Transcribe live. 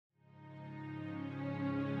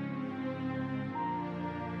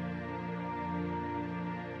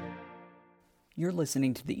You're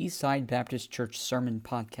listening to the Eastside Baptist Church Sermon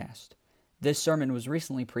Podcast. This sermon was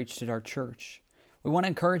recently preached at our church. We want to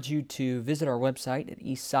encourage you to visit our website at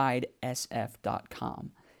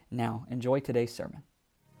eastsidesf.com. Now, enjoy today's sermon.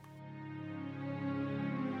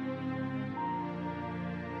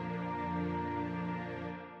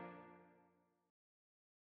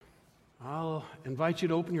 I'll invite you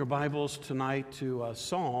to open your Bibles tonight to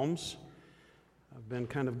Psalms. I've been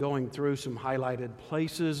kind of going through some highlighted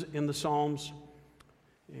places in the Psalms,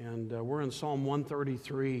 and we're in Psalm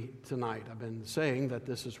 133 tonight. I've been saying that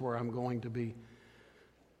this is where I'm going to be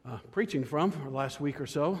preaching from for the last week or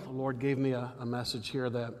so. The Lord gave me a message here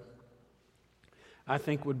that I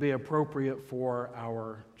think would be appropriate for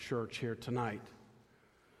our church here tonight.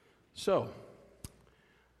 So,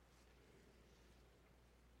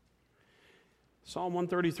 Psalm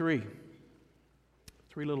 133,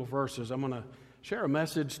 three little verses. I'm going to share a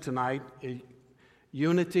message tonight.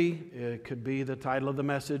 Unity, it could be the title of the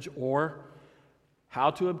message, or how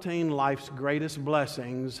to obtain life's greatest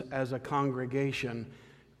blessings as a congregation.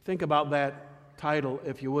 Think about that title,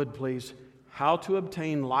 if you would, please. How to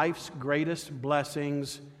obtain life's greatest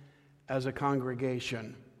blessings as a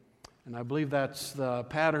congregation. And I believe that's the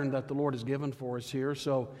pattern that the Lord has given for us here.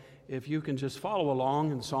 So if you can just follow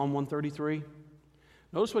along in Psalm 133.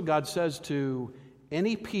 Notice what God says to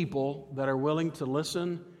any people that are willing to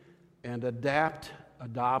listen and adopt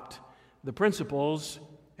the principles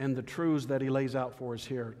and the truths that He lays out for us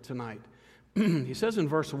here tonight. He says in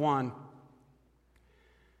verse 1,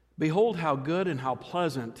 "Behold how good and how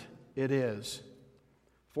pleasant it is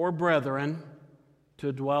for brethren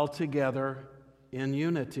to dwell together in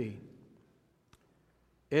unity.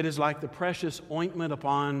 It is like the precious ointment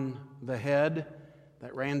upon the head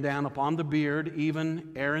that ran down upon the beard,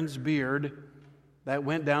 even Aaron's beard, that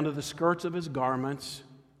went down to the skirts of his garments.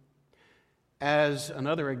 As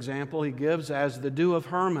another example he gives, as the dew of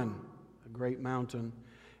Hermon, a great mountain,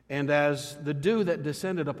 and as the dew that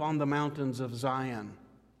descended upon the mountains of Zion.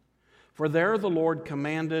 For there the Lord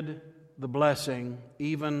commanded the blessing,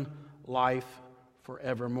 even life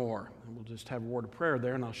forevermore." And we'll just have a word of prayer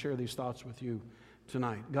there, and I'll share these thoughts with you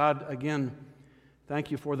tonight. God, again,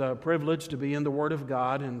 thank you for the privilege to be in the Word of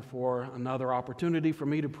God and for another opportunity for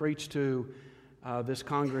me to preach to this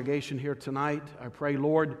congregation here tonight. I pray,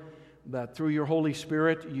 Lord, that through your Holy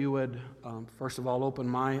Spirit you would, first of all, open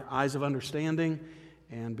my eyes of understanding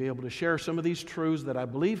and be able to share some of these truths that I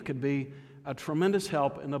believe could be a tremendous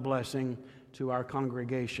help and a blessing to our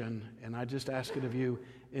congregation. And I just ask it of you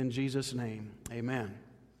in Jesus' name. Amen.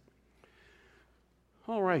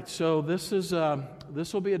 All right, so this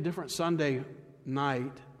will be a different Sunday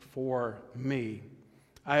night for me.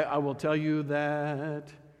 I will tell you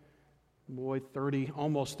that,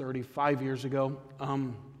 almost 35 years ago,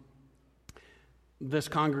 this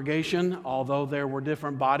congregation, although there were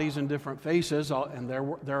different bodies and different faces, and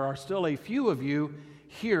there are still a few of you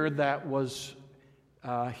here that was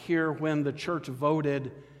here when the church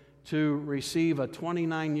voted to receive a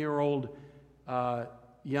 29-year-old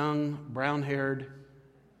young brown-haired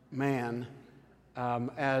man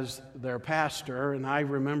as their pastor. And I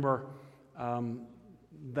remember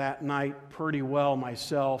that night pretty well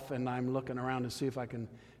myself, and I'm looking around to see if I can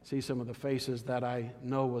see some of the faces that I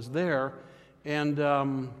know was there. And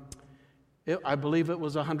I believe it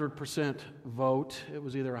was 100% vote. It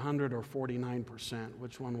was either 100 or 49%.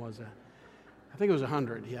 Which one was it? I think it was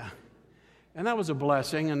 100, yeah. And that was a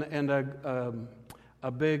blessing and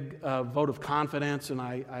a big vote of confidence, and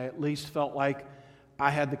I at least felt like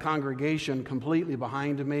I had the congregation completely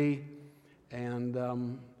behind me.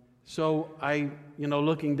 And so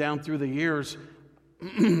looking down through the years,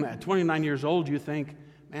 at 29 years old, you think,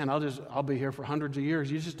 man, I'll be here for hundreds of years.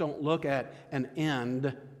 You just don't look at an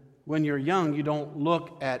end. When you're young, you don't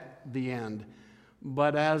look at the end.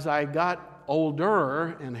 But as I got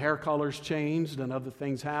older and hair colors changed and other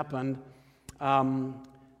things happened,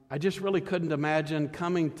 I just really couldn't imagine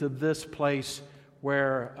coming to this place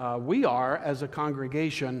where we are as a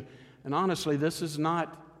congregation. And honestly, it's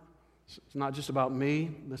not just about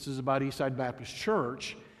me. This is about Eastside Baptist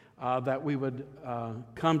Church, that we would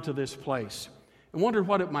come to this place. And wondered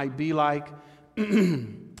what it might be like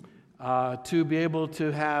to be able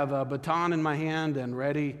to have a baton in my hand and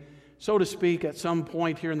ready, so to speak, at some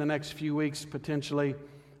point here in the next few weeks, potentially,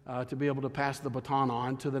 to be able to pass the baton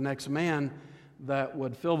on to the next man that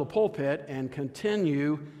would fill the pulpit and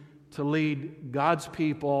continue to lead God's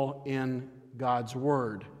people in God's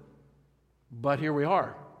Word. But here we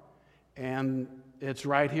are. And it's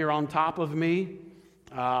right here on top of me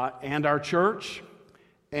and our church.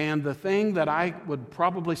 And the thing that I would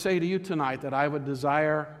probably say to you tonight that I would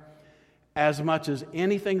desire as much as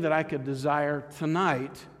anything that I could desire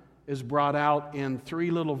tonight is brought out in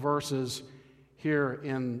 3 little verses here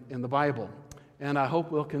in the Bible. And I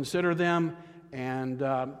hope we'll consider them and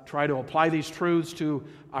try to apply these truths to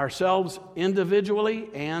ourselves individually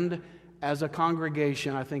and as a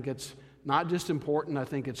congregation. I think it's not just important, I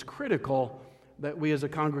think it's critical that we as a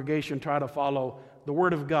congregation try to follow the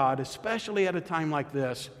Word of God, especially at a time like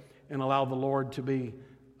this, and allow the Lord to be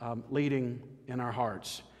leading in our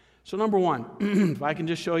hearts. So number one, if I can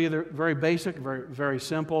just show you, they're very basic, very, very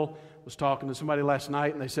simple. I was talking to somebody last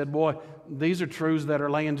night, and they said, boy, these are truths that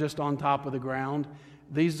are laying just on top of the ground.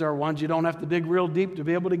 These are ones you don't have to dig real deep to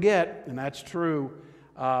be able to get, and that's true.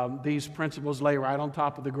 These principles lay right on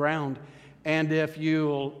top of the ground. And if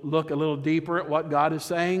you look a little deeper at what God is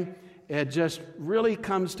saying, it just really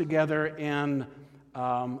comes together in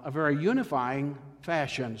a very unifying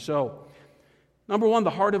fashion. So, number one, the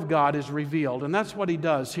heart of God is revealed, and that's what he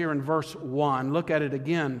does here in verse 1. Look at it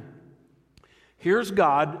again. Here's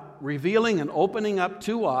God revealing and opening up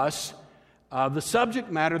to us the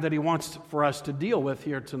subject matter that he wants for us to deal with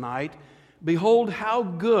here tonight. Behold, how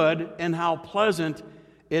good and how pleasant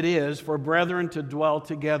it is for brethren to dwell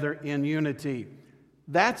together in unity.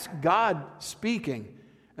 That's God speaking,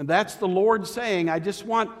 and that's the Lord saying, I just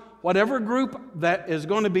want whatever group that is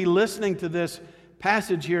going to be listening to this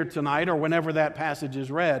passage here tonight, or whenever that passage is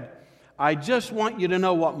read, I just want you to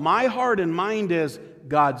know what my heart and mind is,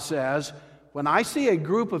 God says, when I see a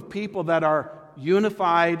group of people that are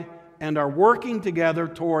unified and are working together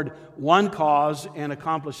toward one cause and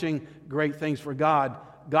accomplishing great things for God.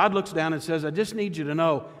 God looks down and says, I just need you to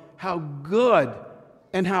know how good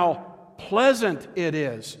and how pleasant it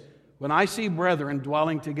is when I see brethren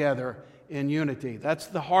dwelling together in unity. That's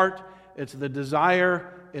the heart, it's the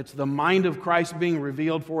desire, it's the mind of Christ being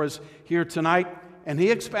revealed for us here tonight. And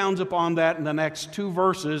he expounds upon that in the next 2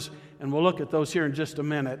 verses, and we'll look at those here in just a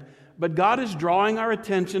minute. But God is drawing our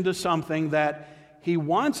attention to something that he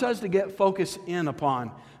wants us to get focused in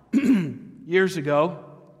upon. Years ago,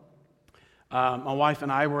 my wife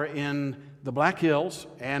and I were in the Black Hills,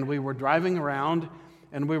 and we were driving around,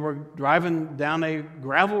 and we were driving down a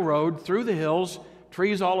gravel road through the hills,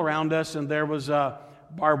 trees all around us, and there was a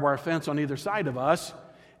barbed wire fence on either side of us.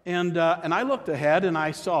 And I looked ahead, and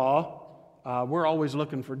I saw, we're always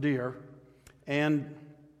looking for deer, and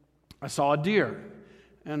I saw a deer.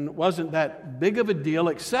 And it wasn't that big of a deal,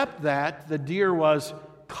 except that the deer was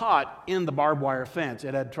caught in the barbed wire fence.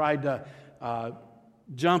 It had tried to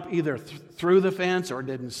jump either through the fence or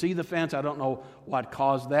didn't see the fence. I don't know what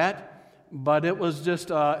caused that, but it was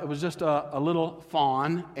just a little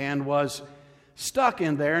fawn and was stuck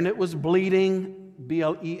in there, and it was bleeding,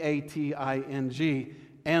 bleating.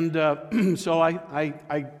 And so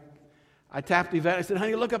I tapped Yvette. I said,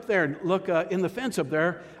 honey, look up there. Look in the fence up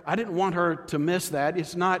there. I didn't want her to miss that.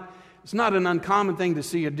 It's not an uncommon thing to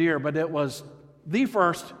see a deer, but it was the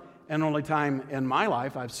first and only time in my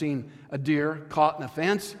life I've seen a deer caught in a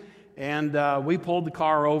fence. And we pulled the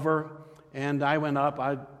car over, and I went up.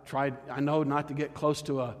 I know not to get close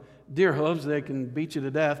to a deer hooves. They can beat you to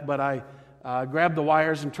death. But I grabbed the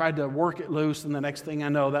wires and tried to work it loose, and the next thing I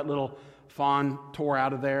know, that little fawn tore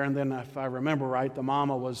out of there. And then if I remember right, the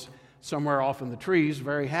mama was somewhere off in the trees,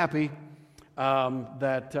 very happy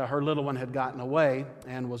that her little one had gotten away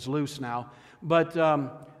and was loose now. But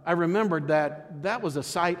I remembered that was a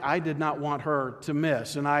sight I did not want her to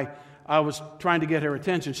miss, and I was trying to get her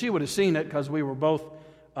attention. She would have seen it because we were both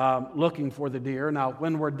looking for the deer. Now,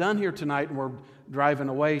 when we're done here tonight and we're driving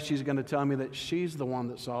away, she's going to tell me that she's the one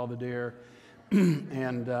that saw the deer,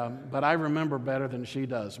 but I remember better than she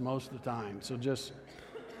does most of the time. So just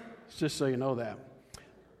so you know that.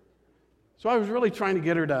 So I was really trying to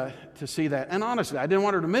get her to see that. And honestly, I didn't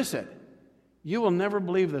want her to miss it. You will never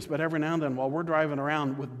believe this, but every now and then while we're driving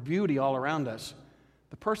around with beauty all around us,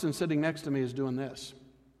 the person sitting next to me is doing this.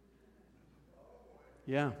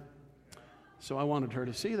 Yeah. So I wanted her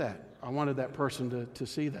to see that. I wanted that person to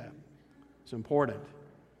see that. It's important.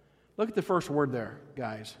 Look at the first word there,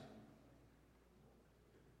 guys.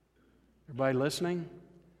 Everybody listening?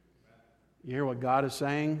 You hear what God is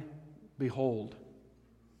saying? Behold.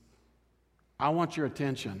 I want your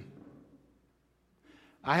attention.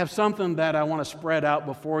 I have something that I want to spread out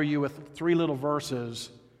before you with 3 little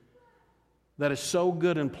verses that is so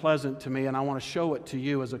good and pleasant to me, and I want to show it to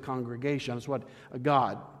you as a congregation. It's what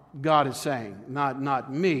God is saying,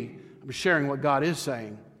 not me. I'm sharing what God is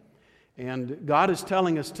saying. And God is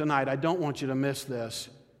telling us tonight, I don't want you to miss this.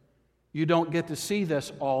 You don't get to see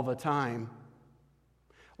this all the time.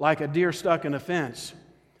 Like a deer stuck in a fence.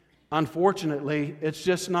 Unfortunately, it's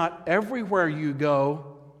just not everywhere you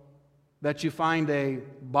go that you find a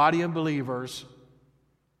body of believers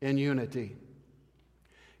in unity.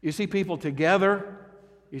 You see people together,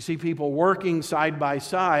 you see people working side by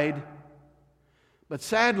side, but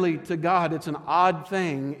sadly to God it's an odd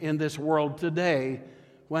thing in this world today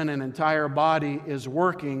when an entire body is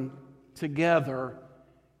working together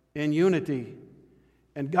in unity.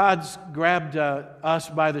 And God's grabbed us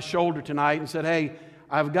by the shoulder tonight and said, hey,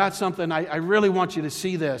 I've got something, I really want you to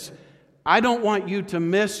see this. I don't want you to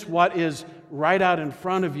miss what is right out in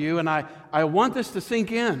front of you, and I want this to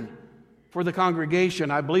sink in for the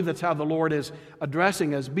congregation. I believe that's how the Lord is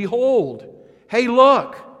addressing us. Behold, hey,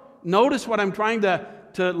 look, notice what I'm trying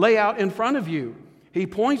to lay out in front of you. He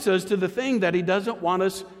points us to the thing that He doesn't want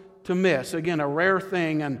us to miss. Again, a rare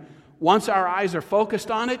thing, and once our eyes are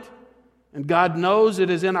focused on it, and God knows it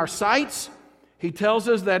is in our sights, He tells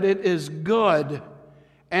us that it is good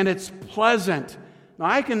and it's pleasant. Now,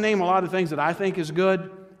 I can name a lot of things that I think is good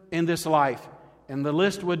in this life, and the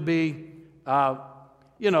list would be,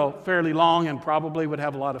 fairly long and probably would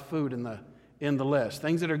have a lot of food in the list.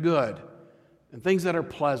 Things that are good and things that are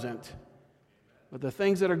pleasant. But the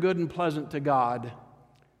things that are good and pleasant to God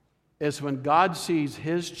is when God sees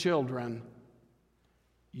His children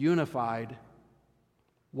unified,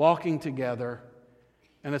 walking together,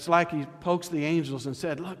 and it's like He pokes the angels and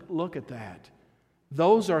said, look at that.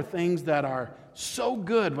 Those are things that are so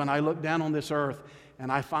good when I look down on this earth and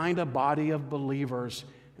I find a body of believers.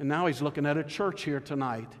 And now He's looking at a church here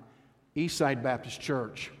tonight, Eastside Baptist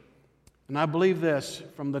Church. And I believe this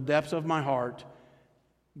from the depths of my heart.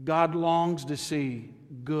 God longs to see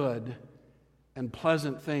good and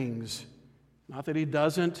pleasant things. Not that He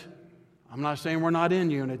doesn't. I'm not saying we're not in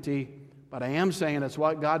unity, but I am saying it's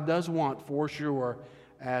what God does want for sure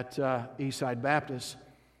at Eastside Baptist.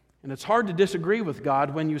 And it's hard to disagree with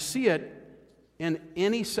God when you see it in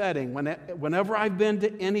any setting. Whenever I've been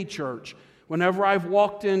to any church, whenever I've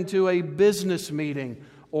walked into a business meeting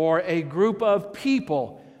or a group of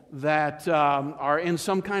people that are in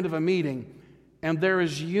some kind of a meeting, and there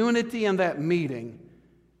is unity in that meeting,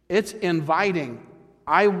 it's inviting.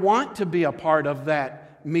 I want to be a part of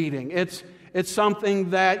that meeting. It's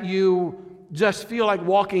something that you just feel like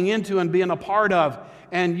walking into and being a part of,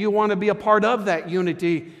 and you want to be a part of that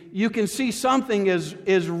unity. You can see something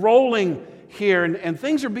is rolling here, and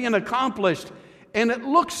things are being accomplished, and it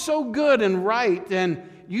looks so good and right, and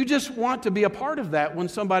you just want to be a part of that when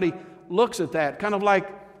somebody looks at that. Kind of like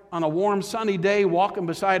on a warm, sunny day, walking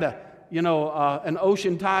beside an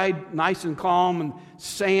ocean tide, nice and calm, and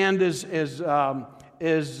sand is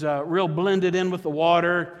real blended in with the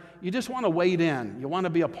water. You just want to wade in. You want to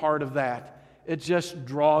be a part of that. It just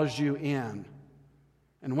draws you in.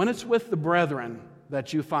 And when it's with the brethren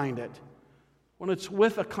that you find it, when it's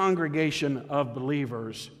with a congregation of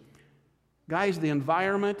believers, guys, the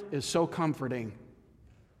environment is so comforting.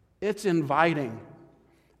 It's inviting.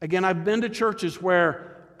 Again, I've been to churches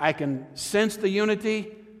where I can sense the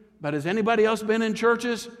unity, but has anybody else been in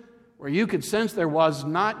churches where you could sense there was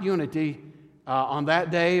not unity on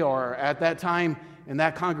that day or at that time in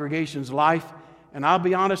that congregation's life? And I'll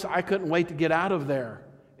be honest, I couldn't wait to get out of there.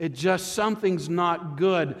 It just, something's not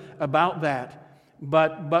good about that.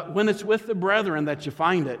 But when it's with the brethren that you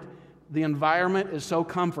find it, the environment is so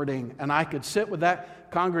comforting. And I could sit with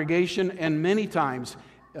that congregation, and many times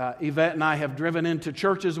Yvette and I have driven into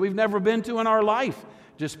churches we've never been to in our life,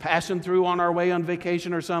 just passing through on our way on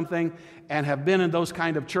vacation or something, and have been in those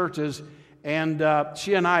kind of churches. And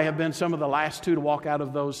she and I have been some of the last two to walk out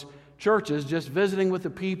of those churches, just visiting with the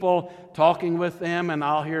people, talking with them, and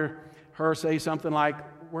I'll hear her say something like,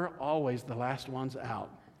 "We're always the last ones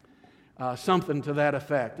out." Something to that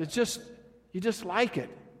effect. It's just, you just like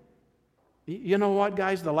it. You know what,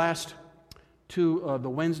 guys? The last two, the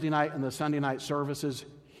Wednesday night and the Sunday night services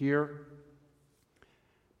here,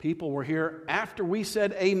 people were here after we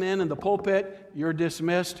said amen in the pulpit. You're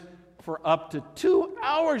dismissed. For up to 2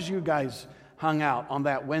 hours you guys hung out on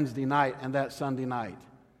that Wednesday night and that Sunday night.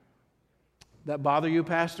 That bother you,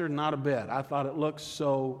 Pastor? Not a bit. I thought it looked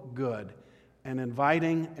so good and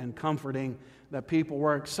inviting and comforting that people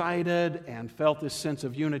were excited and felt this sense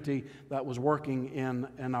of unity that was working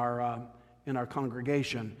in our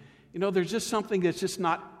congregation. You know, there's just something that's just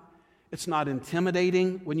it's not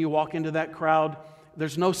intimidating when you walk into that crowd.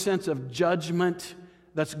 There's no sense of judgment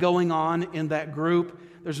that's going on in that group.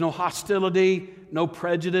 There's no hostility, no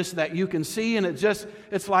prejudice that you can see, and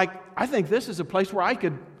it's like, I think this is a place where I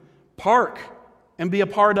could park and be a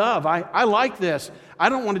part of. I like this. I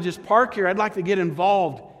don't want to just park here. I'd like to get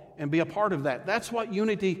involved and be a part of that. That's what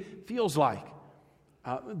unity feels like.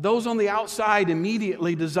 Those on the outside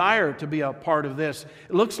immediately desire to be a part of this.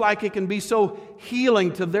 It looks like it can be so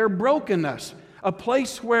healing to their brokenness, a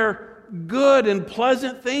place where good and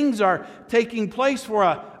pleasant things are taking place for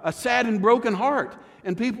a sad and broken heart.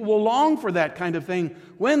 And people will long for that kind of thing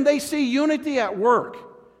when they see unity at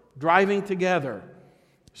work, driving together.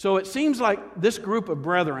 So it seems like this group of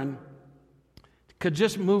brethren could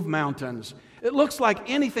just move mountains. It looks like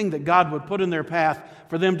anything that God would put in their path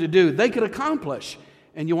for them to do, they could accomplish.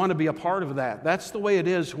 And you want to be a part of that. That's the way it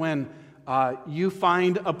is when you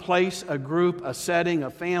find a place, a group, a setting, a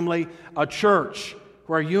family, a church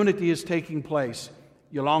where unity is taking place.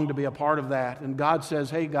 You long to be a part of that. And God says,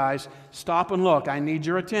 hey guys, stop and look. I need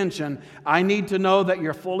your attention. I need to know that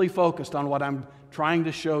you're fully focused on what I'm trying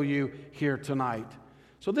to show you here tonight.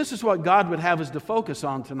 So this is what God would have us to focus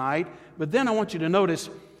on tonight. But then I want you to notice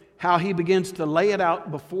how He begins to lay it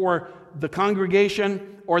out before the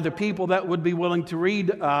congregation or the people that would be willing to read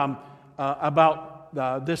about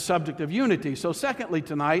this subject of unity. So secondly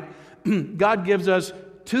tonight, God gives us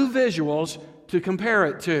two visuals to compare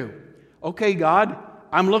it to. Okay, God,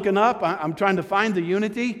 I'm looking up. I'm trying to find the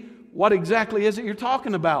unity. What exactly is it you're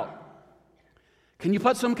talking about? Can you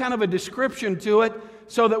put some kind of a description to it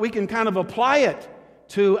so that we can kind of apply it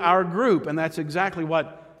to our group? And that's exactly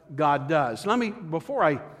what God does. Before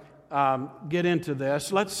I get into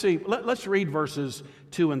this, let's read verses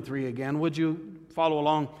 2 and 3 again. Would you follow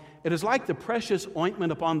along? It is like the precious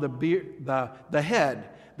ointment upon the head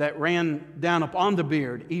that ran down upon the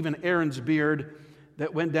beard, even Aaron's beard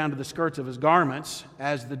that went down to the skirts of his garments,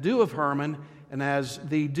 as the dew of Hermon, and as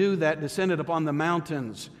the dew that descended upon the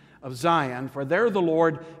mountains of Zion. For there the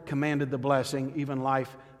Lord commanded the blessing, even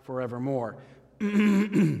life forevermore.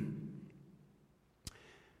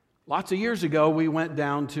 Lots of years ago, we went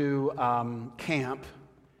down to camp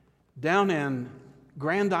down in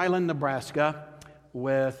Grand Island, Nebraska,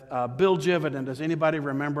 with Bill Jividan. Does anybody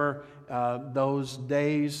remember those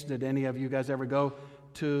days? Did any of you guys ever go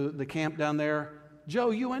to the camp down there?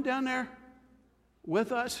 Joe, you went down there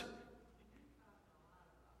with us?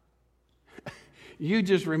 You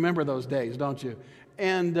just remember those days, don't you?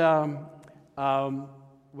 And,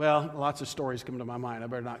 well, lots of stories come to my mind. I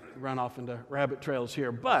better not run off into rabbit trails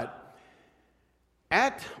here. But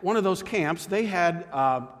at one of those camps, they had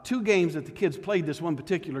two games that the kids played this one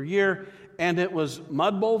particular year, and it was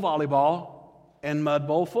Mud Bowl volleyball and Mud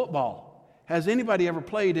Bowl football. Has anybody ever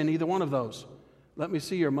played in either one of those? Let me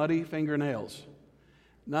see your muddy fingernails.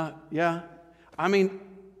 Yeah. I mean,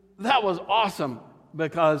 that was awesome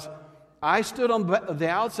because I stood on the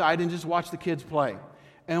outside and just watched the kids play.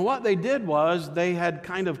 And what they did was they had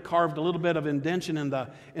kind of carved a little bit of indention in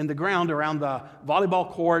the ground around the volleyball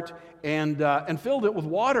court and filled it with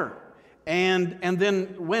water. And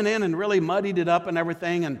then went in and really muddied it up and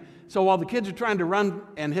everything. And so while the kids are trying to run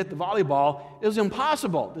and hit the volleyball, it was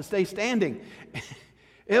impossible to stay standing.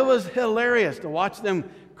 It was hilarious to watch them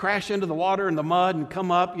crash into the water and the mud and come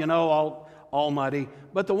up, all muddy.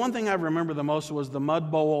 But the one thing I remember the most was the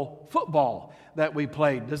Mud Bowl football that we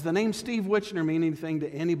played. Does the name Steve Witchner mean anything to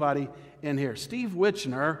anybody in here? Steve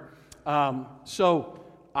Witchner. So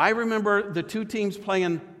I remember the two teams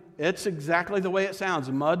playing. It's exactly the way it sounds.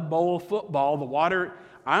 Mud Bowl football. The water,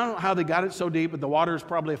 I don't know how they got it so deep, but the water is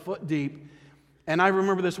probably a foot deep. And I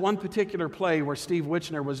remember this one particular play where Steve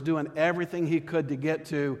Witchner was doing everything he could to get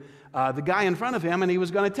to the guy in front of him, and he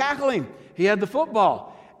was going to tackle him. He had the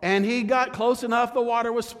football, and he got close enough. The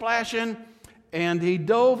water was splashing, and he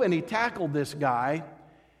dove and he tackled this guy.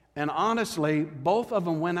 And honestly, both of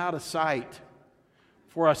them went out of sight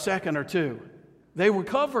for a second or two. They were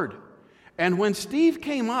covered. And when Steve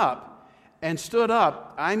came up and stood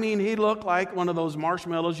up, I mean, he looked like one of those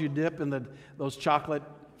marshmallows you dip in those chocolate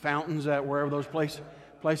fountains at wherever those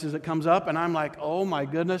places it comes up. And I'm like, oh my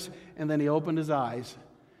goodness. And then he opened his eyes.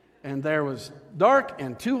 And there was dark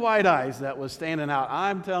and two white eyes that was standing out.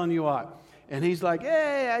 I'm telling you what. And he's like,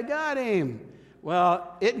 hey, I got him.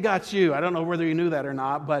 Well, it got you. I don't know whether you knew that or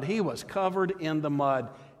not, but he was covered in the mud,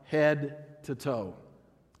 head to toe.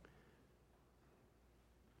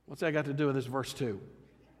 What's that got to do with this verse 2?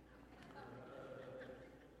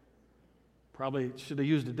 Probably should have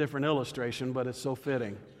used a different illustration, but it's so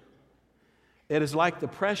fitting. It is like the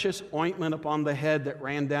precious ointment upon the head that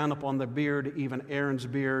ran down upon the beard, even Aaron's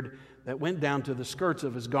beard, that went down to the skirts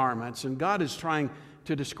of his garments. And God is trying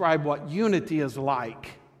to describe what unity is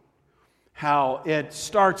like. How it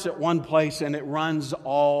starts at one place and it runs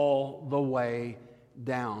all the way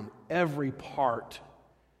down. Every part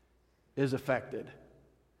is affected.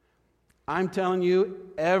 I'm telling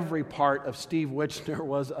you, every part of Steve Witchner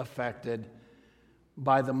was affected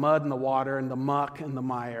by the mud and the water and the muck and the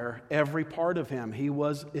mire. Every part of him, he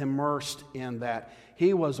was immersed in that.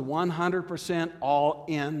 He was 100% all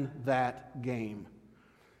in that game.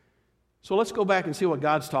 So let's go back and see what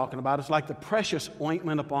God's talking about. It's like the precious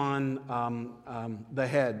ointment upon the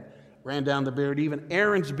head, ran down the beard, even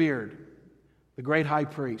Aaron's beard, the great high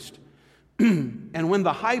priest. And when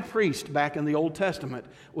the high priest back in the Old Testament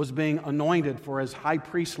was being anointed for his high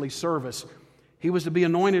priestly service, he was to be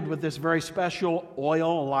anointed with this very special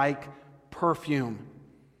oil-like perfume.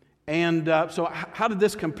 And so how did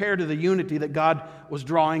this compare to the unity that God was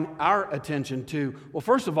drawing our attention to? Well,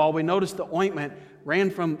 first of all, we noticed the ointment ran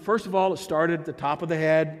from, first of all, it started at the top of the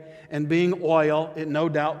head, and being oil, it no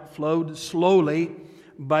doubt flowed slowly,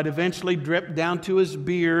 but eventually dripped down to his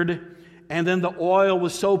beard. And then the oil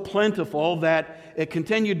was so plentiful that it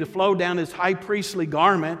continued to flow down his high priestly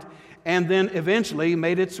garment, and then eventually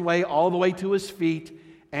made its way all the way to his feet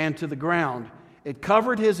and to the ground. It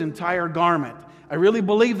covered his entire garment. I really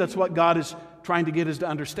believe that's what God is trying to get us to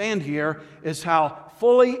understand here, is how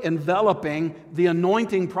fully enveloping the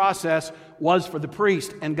anointing process was for the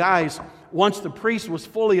priest. And guys, once the priest was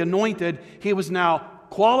fully anointed, he was now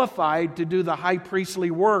qualified to do the high priestly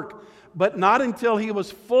work. But not until he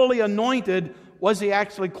was fully anointed was he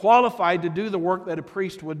actually qualified to do the work that a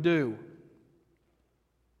priest would do.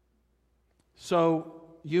 So,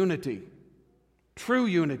 unity, true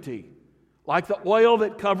unity, like the oil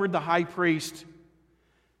that covered the high priest,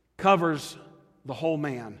 covers the whole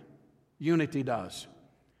man. Unity does.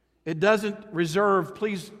 It doesn't reserve,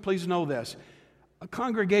 please know this, a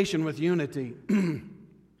congregation with unity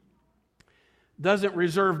doesn't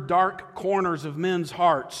reserve dark corners of men's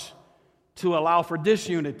hearts to allow for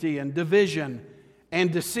disunity and division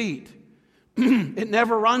and deceit. It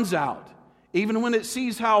never runs out. Even when it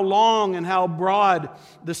sees how long and how broad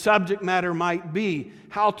the subject matter might be,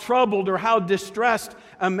 how troubled or how distressed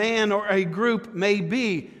a man or a group may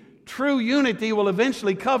be, true unity will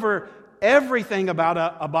eventually cover everything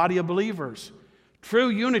about a body of believers. True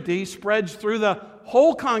unity spreads through the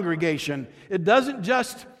whole congregation. It doesn't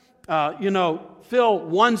just, fill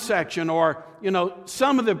one section or,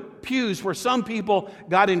 some of the pews where some people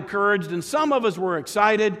got encouraged and some of us were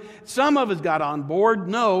excited, some of us got on board.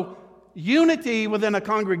 No, unity within a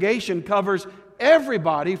congregation covers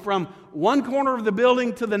everybody from one corner of the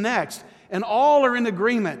building to the next, and all are in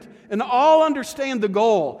agreement, and all understand the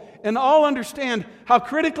goal, and all understand how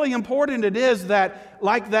critically important it is that,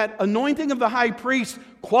 like that anointing of the high priest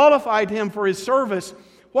qualified him for his service,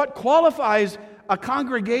 what qualifies a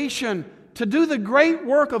congregation to do the great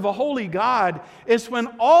work of a holy God is when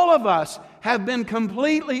all of us have been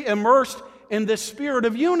completely immersed in this spirit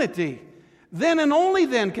of unity. Then and only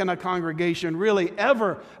then can a congregation really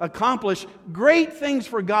ever accomplish great things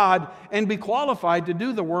for God and be qualified to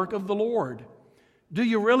do the work of the Lord. Do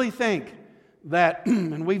you really think that,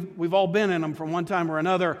 and we've all been in them from one time or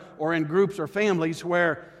another, or in groups or families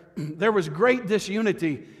where there was great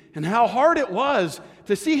disunity, and how hard it was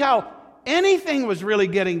to see how anything was really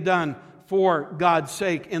getting done for God's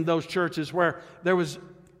sake in those churches where there was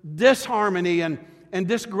disharmony and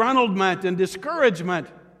disgruntlement and discouragement.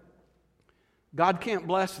 God can't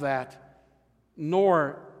bless that,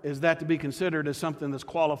 nor is that to be considered as something that's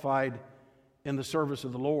qualified in the service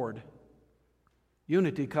of the Lord.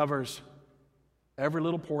 Unity covers every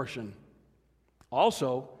little portion.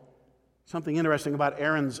 Also, something interesting about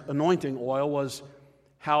Aaron's anointing oil was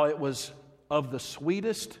how it was of the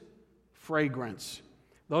sweetest fragrance.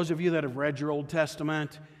 Those of you that have read your Old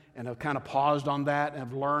Testament and have kind of paused on that and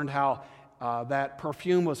have learned how that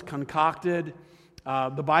perfume was concocted,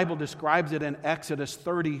 the Bible describes it in Exodus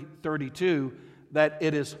 30:32 that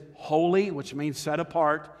it is holy, which means set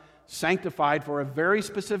apart, sanctified for a very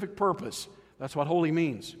specific purpose. That's what holy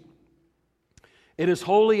means. It is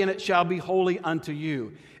holy, and it shall be holy unto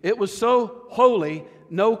you. It was so holy,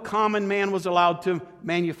 no common man was allowed to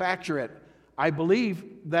manufacture it. I believe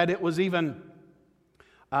that it was even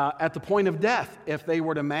at the point of death if they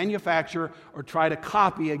were to manufacture or try to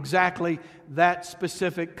copy exactly that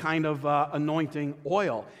specific kind of anointing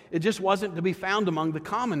oil. It just wasn't to be found among the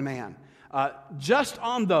common man. Just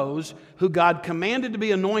on those who God commanded to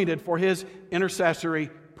be anointed for His intercessory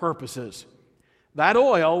purposes. That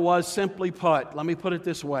oil was, simply put, let me put it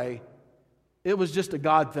this way, it was just a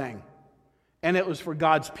God thing. And it was for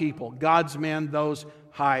God's people, God's men, those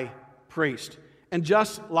high priests. And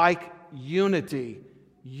just like unity,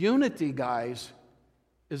 guys,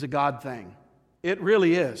 is a God thing. It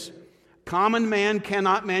really is. Common man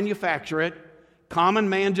cannot manufacture it. Common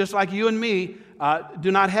man, just like you and me,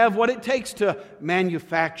 do not have what it takes to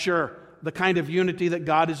manufacture the kind of unity that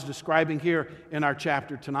God is describing here in our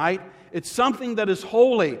chapter tonight. It's something that is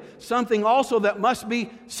holy, something also that must be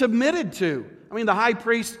submitted to. I mean, the high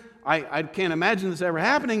priest, I can't imagine this ever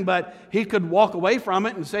happening, but he could walk away from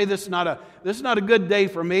it and say, this is not a good day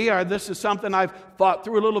for me, or this is something I've thought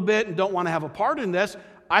through a little bit and don't want to have a part in this.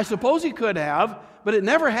 I suppose he could have, but it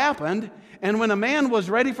never happened. And when a man was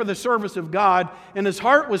ready for the service of God and his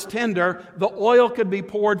heart was tender, the oil could be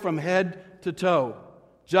poured from head to toe,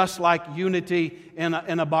 just like unity in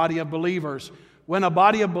a body of believers. When a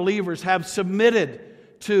body of believers have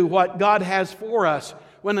submitted to what God has for us,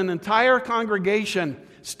 when an entire congregation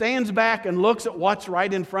stands back and looks at what's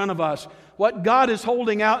right in front of us, what God is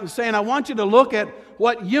holding out and saying, I want you to look at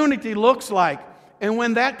what unity looks like. And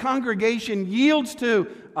when that congregation yields to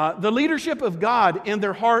the leadership of God in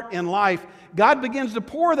their heart and life, God begins to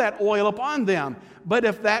pour that oil upon them. But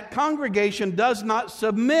if that congregation does not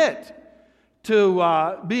submit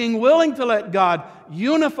to being willing to let God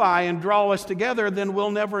unify and draw us together, then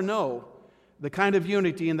we'll never know the kind of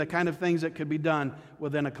unity and the kind of things that could be done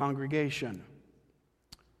within a congregation.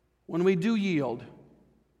 When we do yield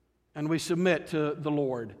and we submit to the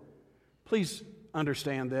Lord, please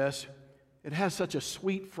understand this. It has such a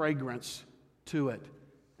sweet fragrance to it.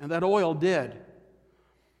 And that oil did.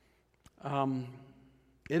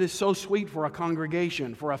 It is so sweet for a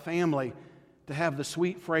congregation, for a family, to have the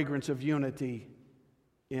sweet fragrance of unity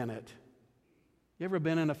in it. You ever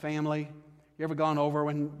been in a family? You ever gone over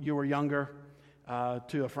when you were younger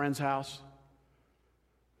to a friend's house?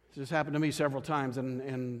 This happened to me several times,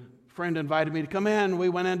 and a friend invited me to come in. We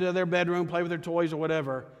went into their bedroom, play with their toys or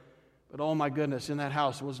whatever. But oh my goodness, in that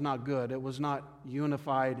house it was not good. It was not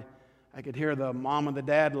unified. I could hear the mom and the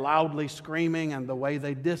dad loudly screaming and the way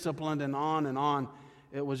they disciplined and on and on.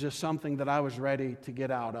 It was just something that I was ready to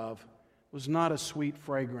get out of. It was not a sweet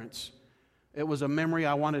fragrance. It was a memory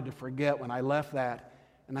I wanted to forget when I left that.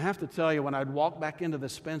 And I have to tell you, when I'd walk back into the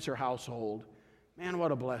Spencer household, man,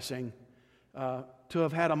 what a blessing to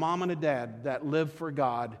have had a mom and a dad that lived for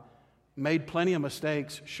God, made plenty of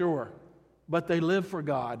mistakes, sure, but they lived for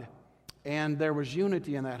God. And there was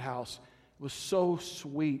unity in that house. It was so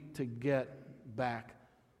sweet to get back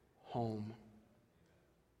home.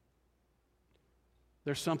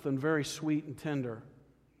 There's something very sweet and tender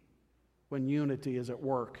when unity is at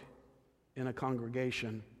work in a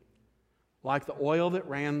congregation. Like the oil that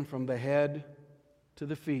ran from the head to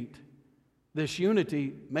the feet. This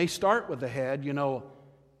unity may start with the head,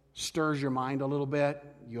 stirs your mind a little bit.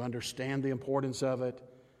 You understand the importance of it.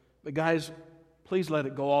 But guys, please let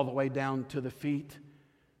it go all the way down to the feet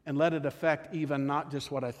and let it affect even not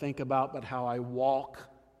just what I think about, but how I walk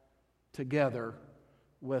together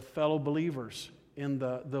with fellow believers in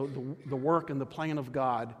the work and the plan of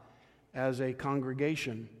God as a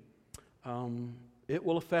congregation. It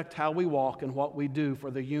will affect how we walk and what we do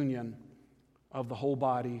for the union of the whole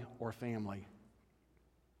body or family.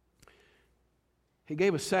 He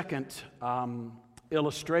gave a second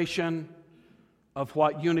illustration of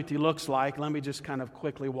what unity looks like. Let me just kind of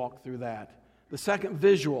quickly walk through that. The second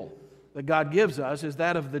visual that God gives us is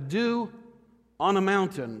that of the dew on a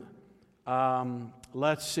mountain.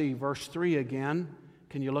 Let's see, verse 3 again.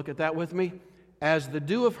 Can you look at that with me? As the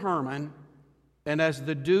dew of Hermon, and as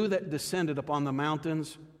the dew that descended upon the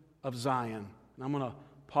mountains of Zion. And I'm going to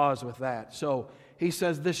pause with that. So he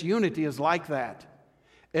says this unity is like that.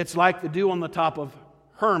 It's like the dew on the top of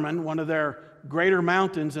Hermon, one of their greater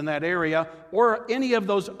mountains in that area, or any of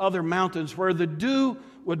those other mountains where the dew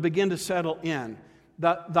would begin to settle in.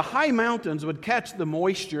 The high mountains would catch the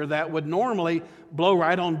moisture that would normally blow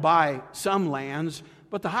right on by some lands,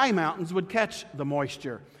 but the high mountains would catch the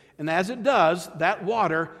moisture. And as it does, that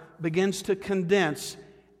water begins to condense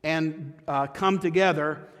and come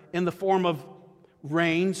together in the form of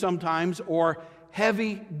rain sometimes or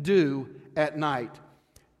heavy dew at night.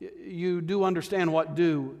 You do understand what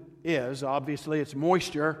dew is. Obviously, it's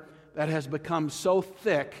moisture that has become so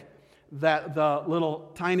thick that the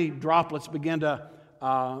little tiny droplets begin to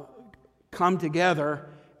come together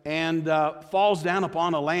and falls down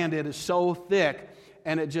upon a land. It is so thick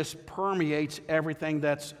and it just permeates everything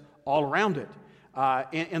that's all around it.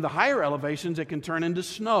 In the higher elevations, it can turn into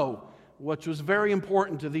snow, which was very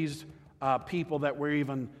important to these people that we're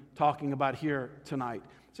even talking about here tonight.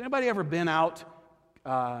 Has anybody ever been out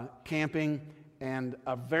camping and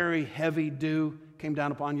a very heavy dew came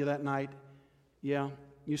down upon you that night? Yeah?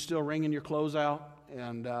 You still wringing your clothes out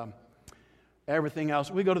and everything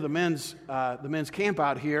else. We go to the men's camp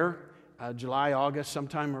out here, July, August,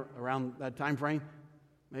 sometime around that time frame,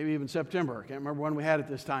 maybe even September. I can't remember when we had it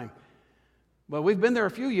this time. But we've been there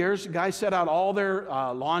a few years. Guys set out all their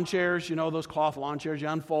lawn chairs, those cloth lawn chairs. You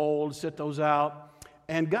unfold, sit those out.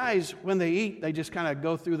 And guys, when they eat, they just kind of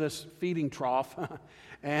go through this feeding trough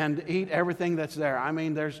and eat everything that's there. I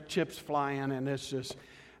mean, there's chips flying, and it's just...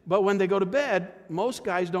 But when they go to bed, most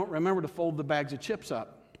guys don't remember to fold the bags of chips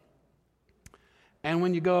up. And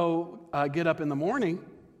when you go get up in the morning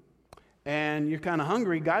and you're kind of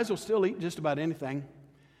hungry, guys will still eat just about anything.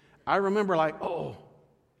 I remember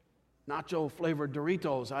nacho-flavored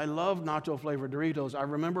Doritos. I love nacho-flavored Doritos. I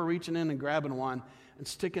remember reaching in and grabbing one and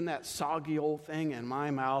sticking that soggy old thing in my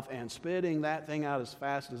mouth and spitting that thing out as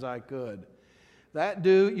fast as I could. That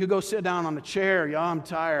dude, you go sit down on a chair. Yeah, I'm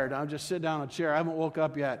tired. I'll just sit down on a chair. I haven't woke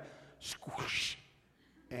up yet. Squish.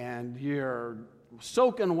 And you're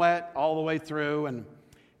soaking wet all the way through. And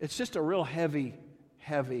it's just a real heavy,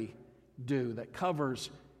 heavy dew that covers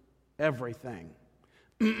everything.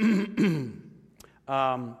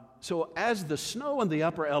 So as the snow in the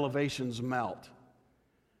upper elevations melt,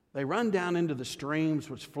 they run down into the streams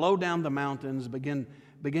which flow down the mountains,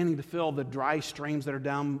 beginning to fill the dry streams that are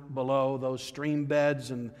down below, those stream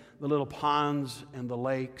beds and the little ponds and the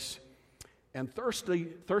lakes. And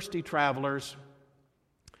thirsty travelers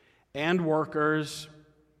and workers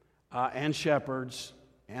and shepherds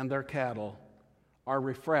and their cattle are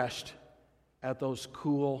refreshed at those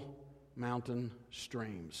cool mountain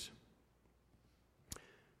streams.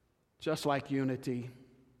 Just like unity,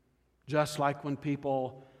 just like when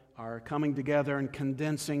people are coming together and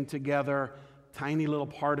condensing together, tiny little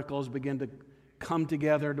particles begin to come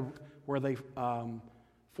together to where they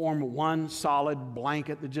form one solid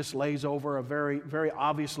blanket that just lays over a very, very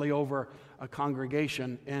obviously over a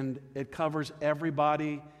congregation, and it covers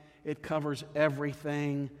everybody, it covers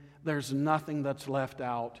everything. There's nothing that's left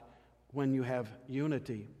out when you have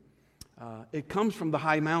unity. It comes from the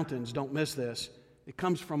high mountains, don't miss this. It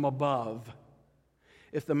comes from above.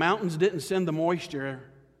 If the mountains didn't send the moisture,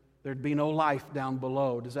 there'd be no life down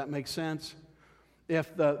below. Does that make sense?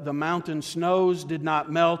 If the mountain snows did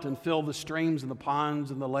not melt and fill the streams and the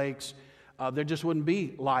ponds and the lakes, there just wouldn't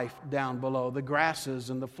be life down below. The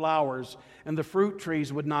grasses and the flowers and the fruit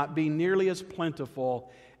trees would not be nearly as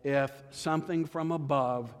plentiful if something from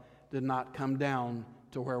above did not come down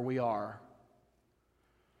to where we are.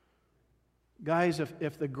 Guys,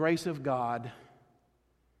 if the grace of God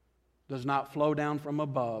does not flow down from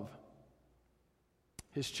above,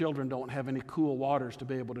 His children don't have any cool waters to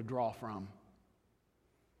be able to draw from.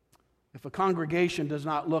 If a congregation does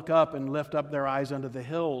not look up and lift up their eyes unto the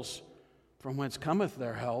hills from whence cometh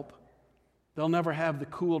their help, they'll never have the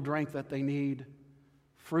cool drink that they need.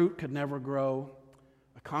 Fruit could never grow.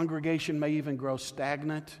 A congregation may even grow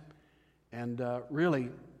stagnant and really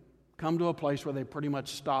come to a place where they pretty much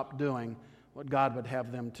stop doing what God would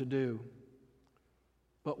have them to do.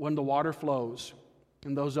 But when the water flows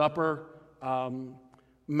and those upper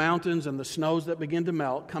mountains and the snows that begin to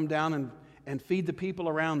melt come down and feed the people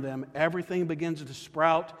around them, everything begins to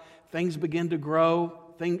sprout, things begin to grow,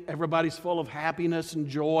 everybody's full of happiness and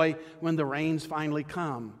joy when the rains finally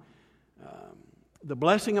come. The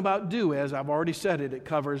blessing about dew is, I've already said it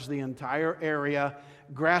covers the entire area.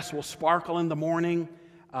 Grass will sparkle in the morning.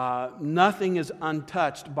 Nothing is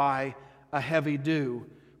untouched by a heavy dew.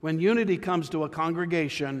 When unity comes to a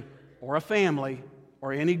congregation or a family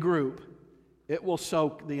or any group, it will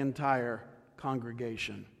soak the entire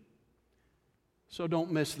congregation. So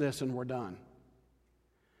don't miss this and we're done.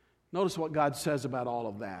 Notice what God says about all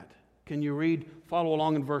of that. Can you follow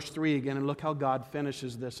along in verse 3 again and look how God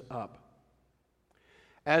finishes this up.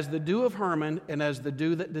 As the dew of Hermon and as the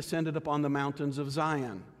dew that descended upon the mountains of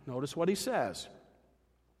Zion. Notice what he says.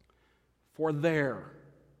 For there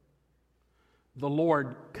the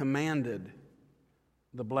Lord commanded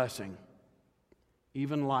the blessing,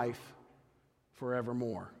 even life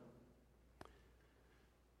forevermore.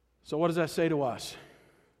 So what does that say to us?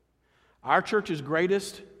 Our church's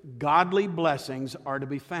greatest godly blessings are to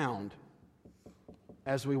be found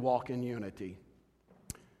as we walk in unity.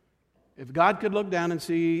 If God could look down and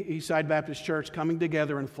see Eastside Baptist Church coming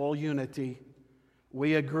together in full unity,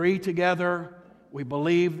 we agree together, we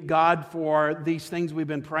believe God for these things we've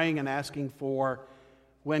been praying and asking for.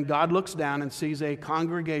 When God looks down and sees a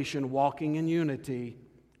congregation walking in unity,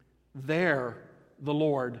 there the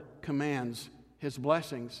Lord commands His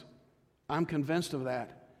blessings. I'm convinced of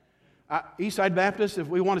that. Eastside Baptist, if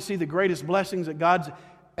we want to see the greatest blessings that God's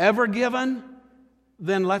ever given,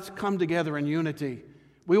 then let's come together in unity.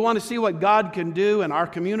 We want to see what God can do in our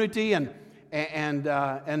community and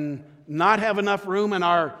not have enough room in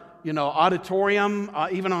our auditorium,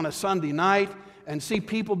 even on a Sunday night. and see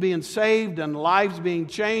people being saved and lives being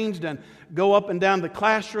changed, and go up and down the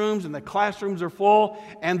classrooms, and the classrooms are full,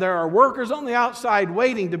 and there are workers on the outside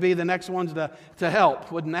waiting to be the next ones to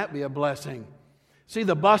help. Wouldn't that be a blessing? See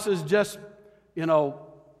the buses just,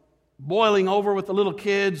 boiling over with the little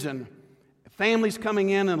kids and families coming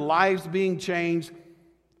in and lives being changed.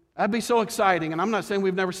 That'd be so exciting. And I'm not saying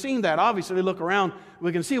we've never seen that. Obviously, we look around,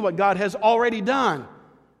 we can see what God has already done.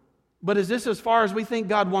 But is this as far as we think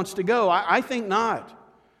God wants to go? I think not.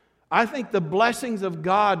 I think the blessings of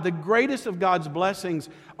God, the greatest of God's blessings,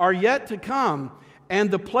 are yet to come. And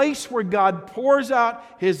the place where God pours out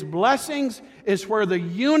His blessings is where the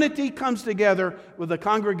unity comes together with a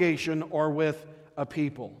congregation or with a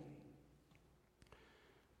people.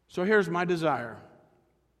 So here's my desire.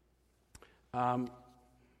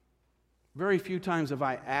 Very few times have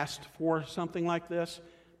I asked for something like this,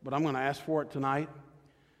 but I'm going to ask for it tonight.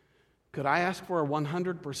 Could I ask for a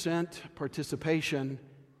 100% participation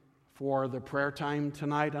for the prayer time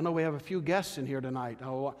tonight? I know we have a few guests in here tonight.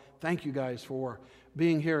 Oh, thank you guys for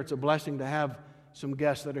being here. It's a blessing to have some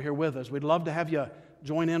guests that are here with us. We'd love to have you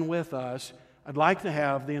join in with us. I'd like to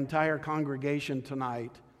have the entire congregation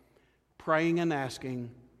tonight praying and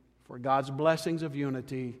asking for God's blessings of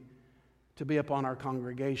unity to be upon our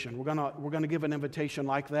congregation. We're going to give an invitation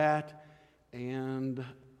like that. And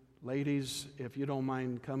ladies, if you don't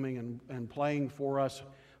mind coming and playing for us,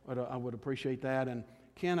 I would appreciate that. And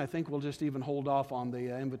Ken, I think we'll just even hold off on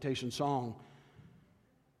the invitation song.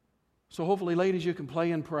 So hopefully, ladies, you can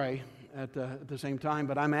play and pray at the same time.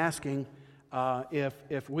 But I'm asking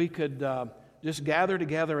if we could just gather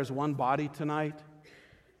together as one body tonight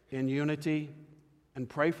in unity and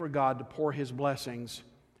pray for God to pour His blessings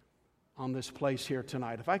on this place here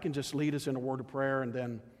tonight. If I can just lead us in a word of prayer, and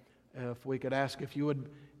then if we could ask if you would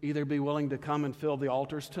either be willing to come and fill the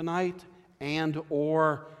altars tonight, and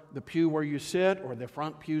or the pew where you sit, or the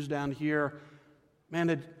front pews down here.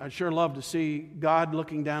 Man, I'd sure love to see God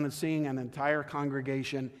looking down and seeing an entire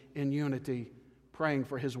congregation in unity, praying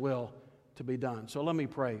for His will to be done. So let me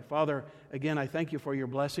pray. Father, again, I thank You for Your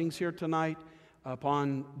blessings here tonight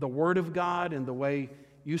upon the Word of God and the way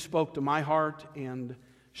You spoke to my heart and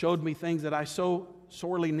showed me things that I so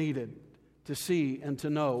sorely needed to see and to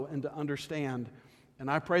know and to understand. And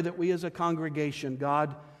I pray that we as a congregation,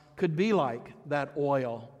 God, could be like that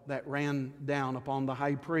oil that ran down upon the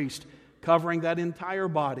high priest, covering that entire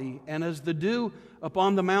body, and as the dew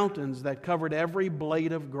upon the mountains that covered every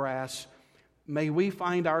blade of grass, may we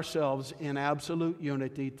find ourselves in absolute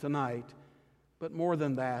unity tonight. But more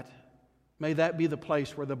than that, may that be the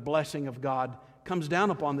place where the blessing of God comes down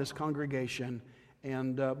upon this congregation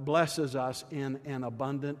and blesses us in an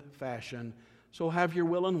abundant fashion. So have Your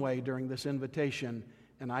will and way during this invitation,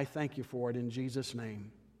 and I thank You for it in Jesus'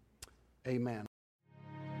 name. Amen.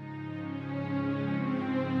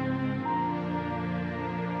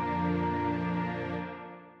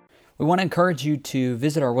 We want to encourage you to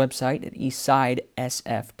visit our website at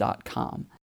eastsidesf.com.